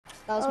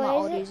was my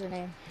old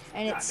username,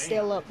 and it's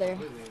still up there.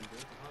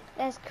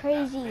 That's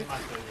crazy.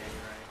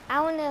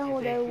 I want to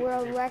hold a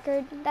world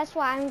record. That's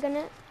why I'm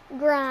gonna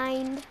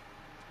grind.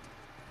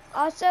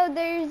 Also,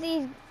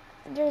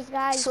 there's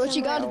guys. So what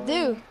you gotta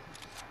do? Here.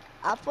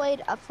 I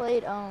played.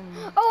 Oh, on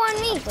me.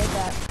 I played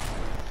that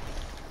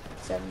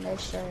 7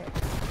 days straight.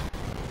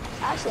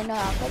 Actually, no,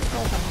 I played for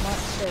like a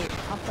month straight.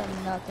 I'm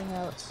playing nothing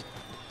else.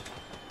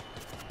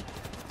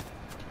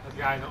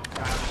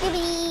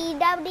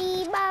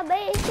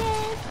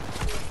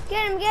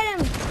 Get him.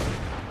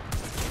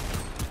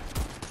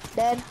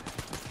 Dead.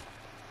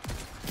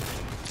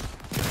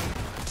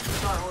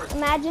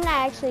 Imagine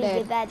I actually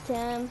did that to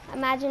him.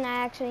 Imagine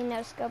I actually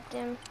no-scoped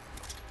him.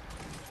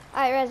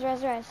 Alright,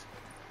 res.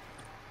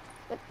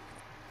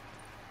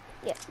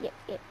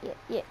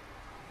 Yeah.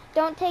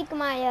 Don't take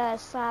my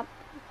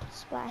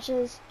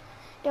splashes.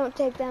 Don't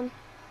take them.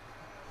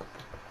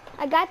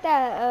 I got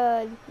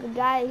the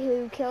guy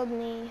who killed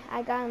me.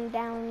 I got him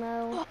down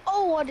low.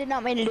 Oh, I did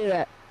not mean to do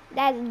that.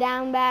 That's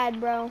down bad,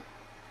 bro.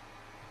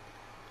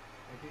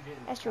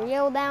 That's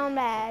real down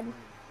bad.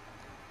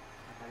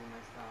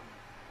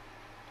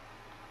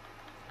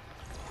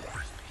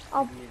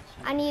 Oh,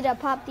 I need to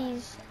pop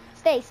these.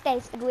 Stay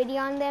squiddy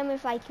on them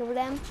if I kill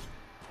them.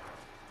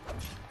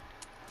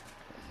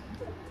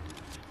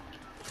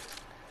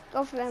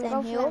 Go for them,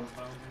 go for them.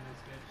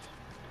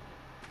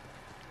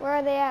 Where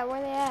are they at?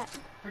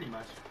 Pretty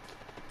much.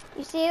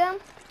 You see them?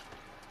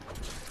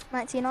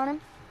 19 on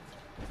him.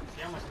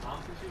 See how much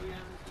confidence you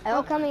have? Oh,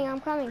 I'm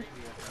coming.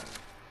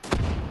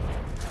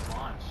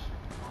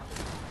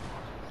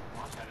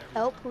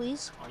 Help,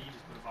 please.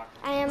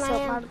 I am.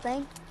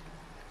 Thing.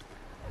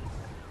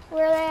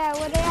 Where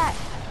are they at?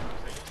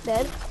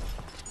 Dead.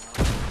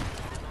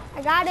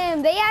 I got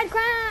him. They had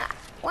crown.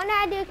 One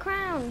had a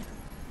crown.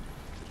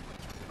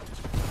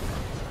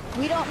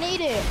 We don't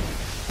need it.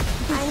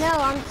 I know,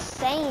 I'm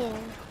saying.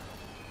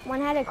 One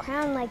had a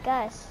crown like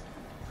us.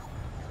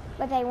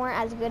 But they weren't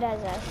as good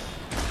as us.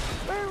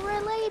 We're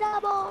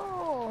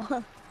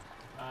relatable.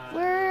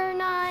 We're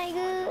not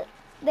good.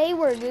 They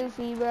were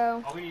goofy,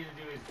 bro. All we need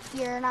to do is...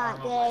 You're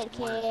not good,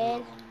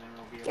 kid.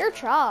 You're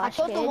trash, I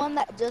killed kid. the one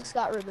that just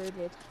got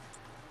rebooted.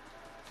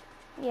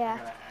 Yeah.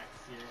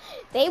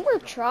 They were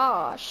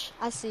trash.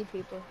 I see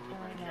people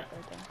healing up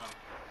right there.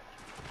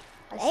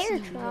 I see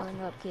you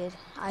healing up, kid.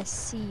 I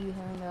see you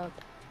healing up.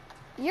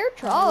 You're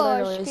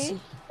trash, kid.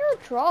 You're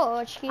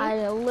trash, kid.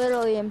 I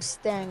literally am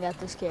staring at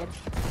this kid.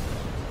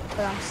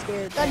 But I'm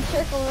scared. Good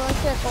circle.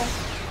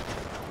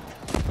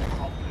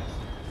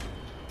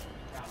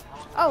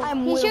 Oh,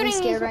 I'm he's really shooting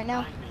scared me. right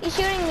now. He's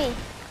shooting me.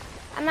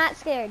 I'm not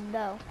scared,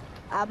 though.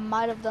 I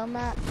might have done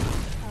that. I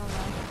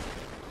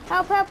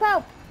don't know.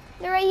 Help.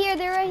 They're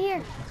right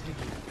here.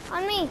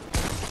 On me.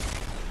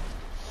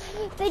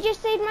 They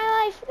just saved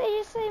my life.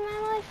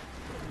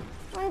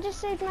 One just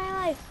saved my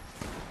life.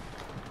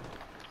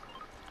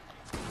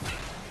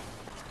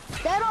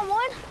 Dead on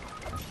one?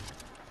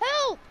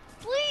 Help!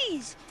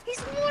 Please! He's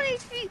 1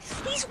 HP!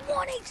 He's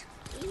 1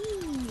 HP!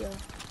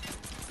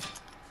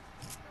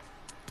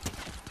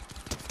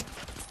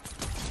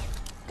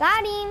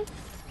 Got him!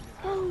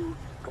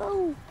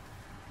 Go!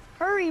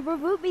 Hurry,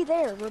 reboot me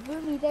there.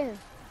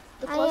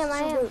 I am.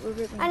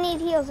 I need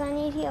heals.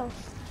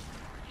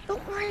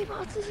 Don't worry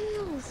about the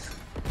heals.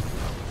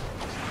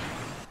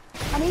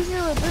 I need you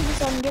to reboot me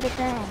so I can get a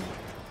crown.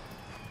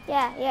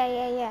 Yeah. Oh,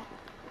 yeah.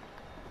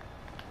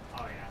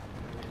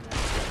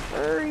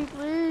 Hurry,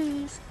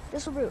 please.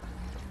 This will root.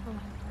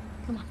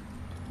 Come on.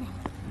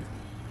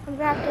 I'm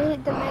gonna have to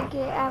hit the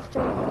medkit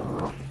after.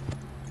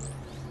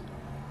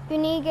 You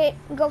need to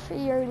go for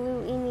your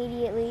loot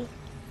immediately.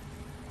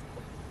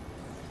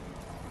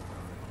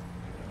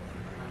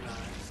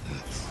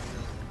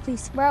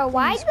 Please. Bro,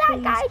 why did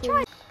that guy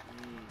try?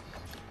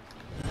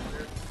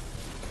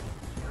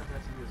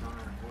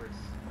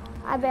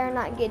 I better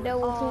not get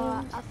double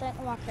teamed. I think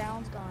my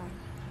crown's gone.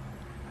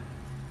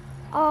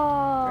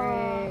 Oh.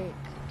 Frick.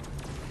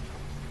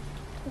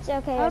 It's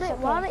okay.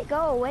 Why did it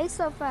go away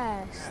so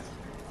fast?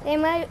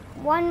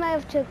 One might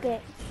have took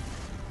it.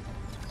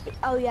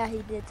 Oh yeah,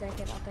 he did take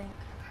it, I think.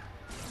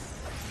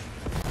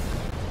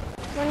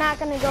 We're not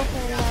gonna go for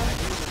him though.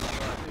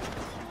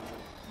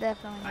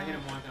 Definitely not. I hit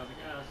him once, I was like,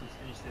 oh, let's just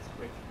finish this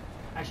quick.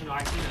 Actually, no,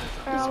 I seen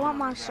that. Bro, I want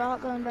my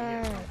shotgun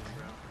back.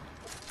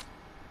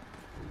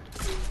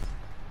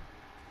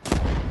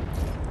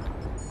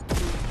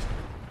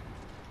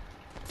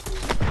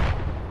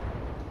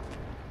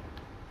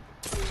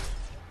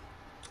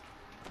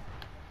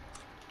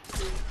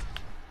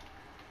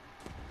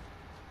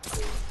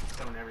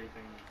 Throwing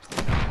everything.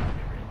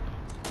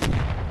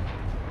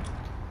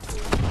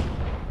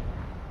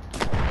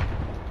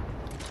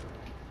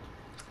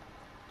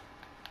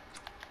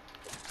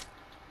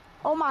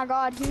 Oh my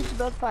god, huge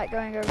build fight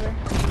going over.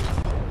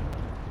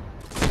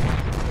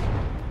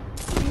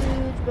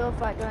 Huge build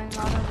fight going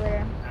on over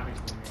there.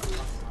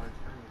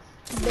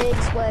 Big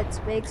sweats.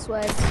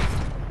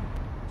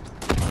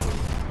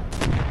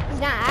 He's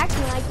not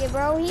acting like it,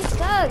 bro. He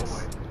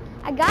sucks.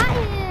 I got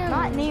him.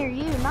 Not near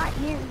you.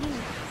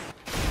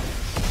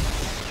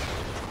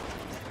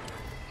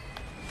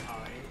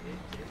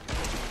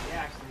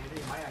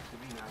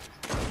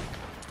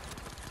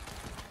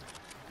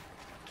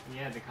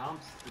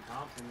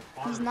 comps in the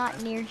farm. He's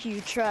not near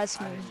you,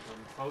 trust me. I didn't come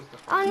close to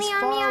On farm. me, He's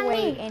on me, far on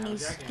away me. and No,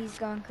 he's Jack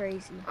going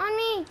crazy. On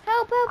me.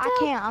 Help, help, I help.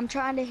 can't. I'm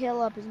trying to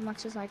heal up as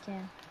much as I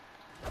can.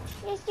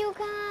 Yes, you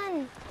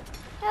can.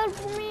 Help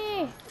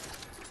me.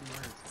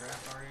 200 scrap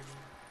already.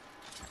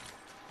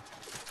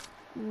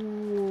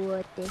 Ooh,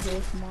 what the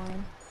heck,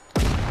 mine?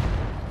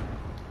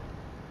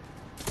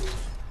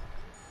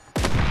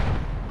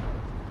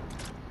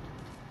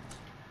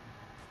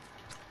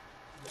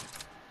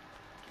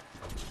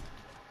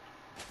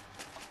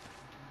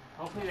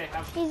 Hopefully they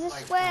have He's a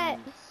like sweat.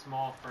 some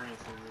small furnaces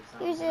or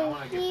something. He's I a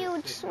wanna get this huge shit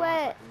going so I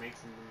sweat. can make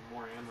some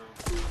more ammo.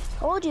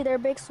 Told you they're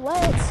big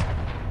sweats.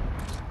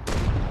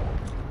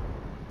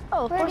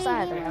 Oh, of Where course do I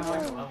had They to. have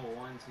like a Oh. level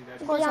 1, 2.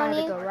 That's Of course I had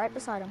to Johnny? go right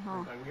beside him, huh?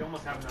 Like we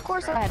almost have enough. Of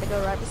course I had to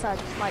go right beside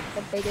like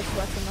the biggest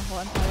sweats in the whole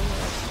entire world.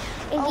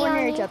 Is Oh, he we're on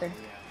near me? each other. Yeah.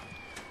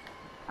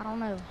 I don't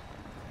know.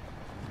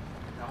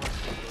 That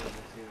one's level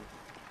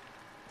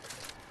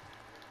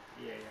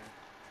 2. Yeah,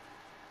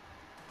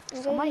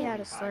 yeah. Somebody Okay. had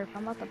a slurp.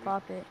 I'm about to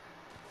pop it.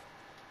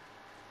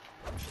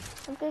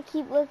 I'm gonna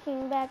keep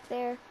looking back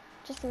there,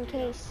 just in Yeah.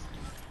 case.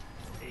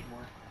 8 more.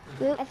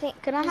 Luke, I think.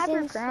 can I have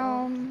your he's in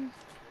crown?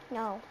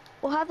 No.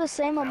 We'll have the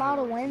same That amount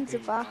of was wins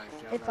if I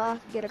 85,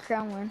 get a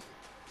crown win.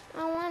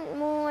 I want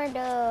more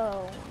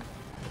though.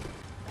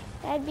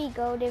 That'd be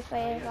good if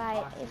I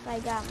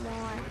got more.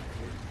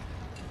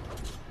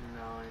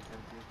 No, it's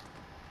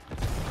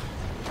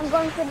empty. I'm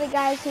going for the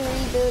guys who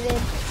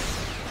rebooted.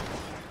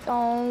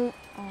 Don't.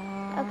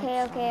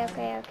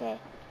 Okay.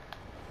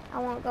 I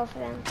won't go for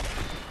them.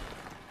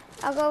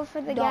 I'll go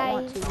for the Don't guy.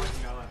 want to. How much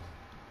you got left?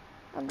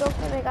 I'll go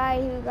for the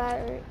guy who got.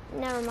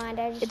 Never mind.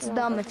 I just. It's won't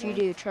dumb go if for you him.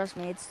 do. Trust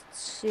me, it's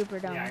super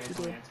dumb Yeah, if you it's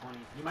do. only at 20.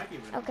 You might be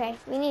able to. Okay,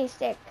 we need to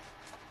stick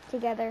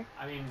together.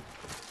 I mean,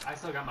 I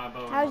still got my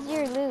bow. and How's my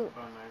your bow loot?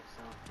 knife,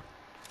 so.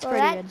 It's Well,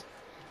 pretty good.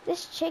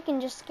 This chicken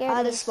just scared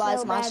I me despise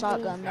so my badly.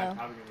 shotgun. This guy's No.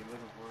 probably gonna be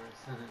looking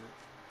for us.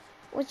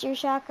 What's your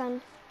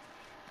shotgun?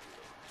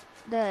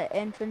 The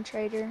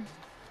infiltrator.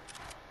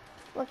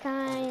 What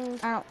kind?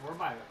 I don't. we're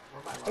by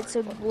It's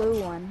a large.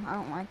 blue one. I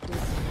don't like it.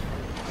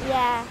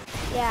 Yeah,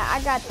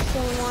 I got the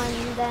same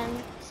one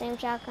then. Same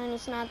shotgun.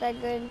 It's not that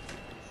good. You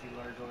see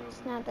large oils.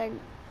 It's not that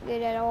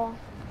good at all,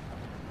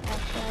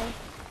 actually.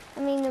 I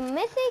mean, the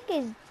mythic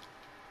is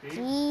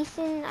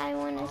decent, I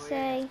want to Oh,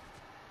 say. yeah.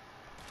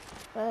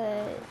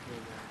 But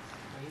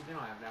They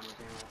don't have that much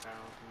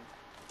ammo,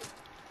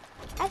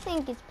 I I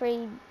think it's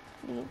pretty.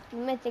 The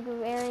mythic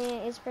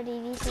variant is pretty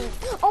decent.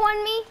 Oh,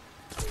 on me!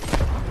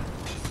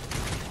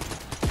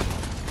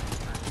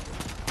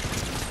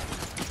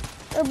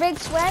 Or big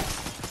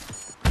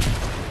sweats.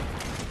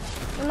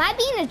 Am I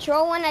being a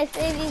troll when I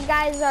say these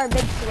guys are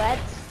big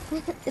sweats?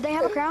 Did they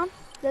have a crown?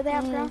 Did they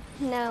have a crown?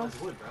 No. That's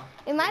wood, bro.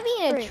 Am I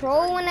being a Great.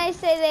 troll when I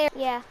say they're...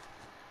 Yeah.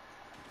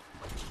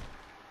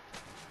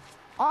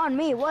 On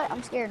me? What?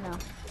 I'm scared now.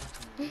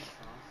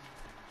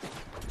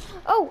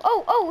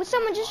 Oh,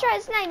 someone just tried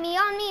to snipe me.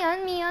 On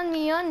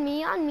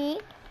me.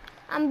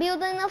 I'm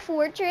building a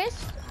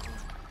fortress.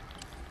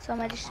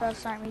 Somebody just tried to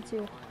start me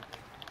too.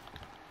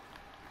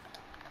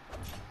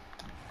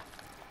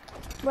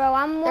 Bro,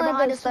 I'm They're one of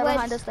behind those us. They're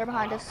behind sweats. us. They're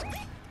behind us.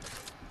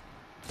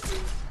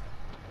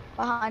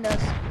 Behind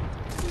us.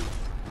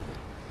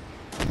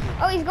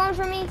 Oh, he's going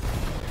for me.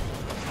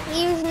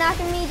 He was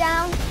knocking me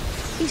down.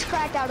 He's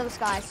cracked out of the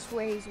sky. I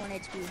swear he's 1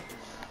 HP.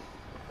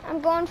 I'm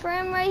going for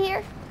him right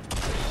here.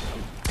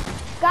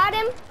 Got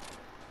him.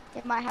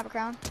 He might have a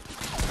crown.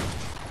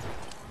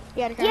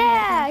 He had a crown.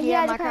 Yeah, he he had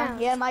had my a crown. crown.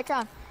 He had my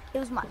crown. It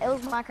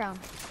was my crown.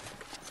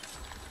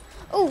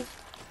 Ooh.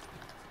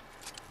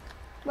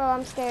 Bro,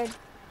 I'm scared.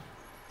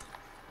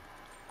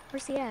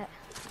 Where's he at?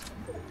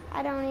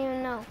 I don't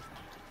even know.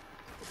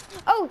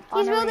 Oh, Oh,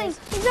 he's no, he building. is.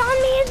 He's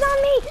on me. He's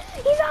on me.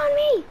 He's on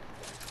me.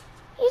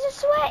 He's a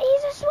sweat.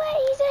 He's a sweat.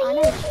 He's I a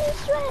know. huge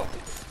sweat.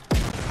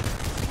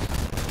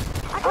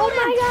 I Oh got him.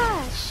 my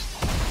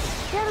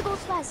gosh. He had a gold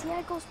smash. He had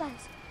a gold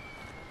smash.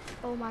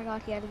 Oh my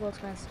god, he had a gold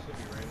smash. Should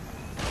be right.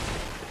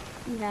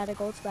 He had a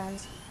gold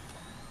smash.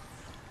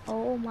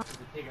 Oh my. There's a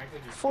pig, I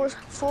could just Four shoot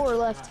him.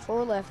 left. I Four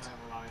don't left. have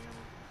a lot of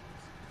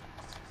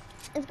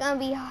ammo. It's gonna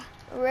be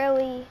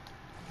really.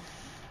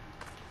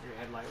 Your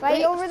headlight. Fight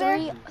Wait, over there?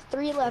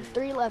 Three left.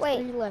 Three left. Wait.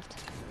 Three left.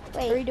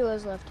 Wait. 3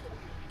 duos left.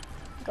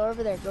 Go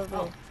over there. Go over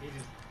Oh, there. he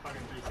just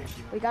fucking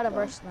 360. We gotta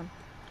burst them.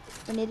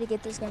 We need to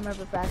get this game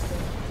over faster.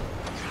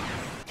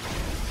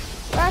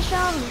 Rush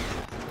them.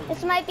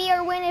 This might be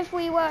our win if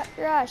we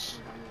rush,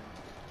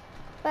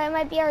 but it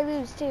might be our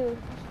lose too.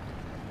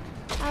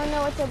 I don't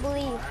know what to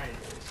believe. Alright,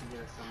 this should get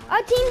us somewhere.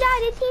 A team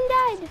died. A team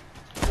died.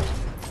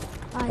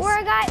 Nice. Or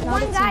a guy. Not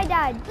One a team. guy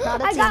died.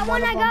 Not a I team, got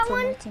one. of I them got from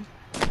one. your team.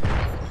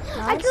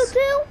 I Nice. killed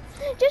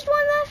 2. Just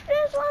one left.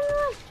 Just one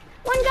left.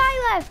 One guy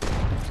left.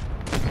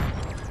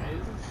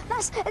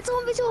 Nice. It's a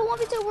 1v2.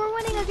 1v2. We're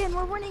winning again.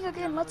 We're winning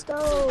again. Let's go.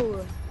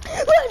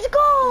 Let's go. Let's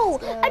go.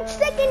 A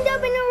second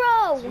dub in a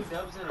row. 2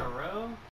 dubs in a row?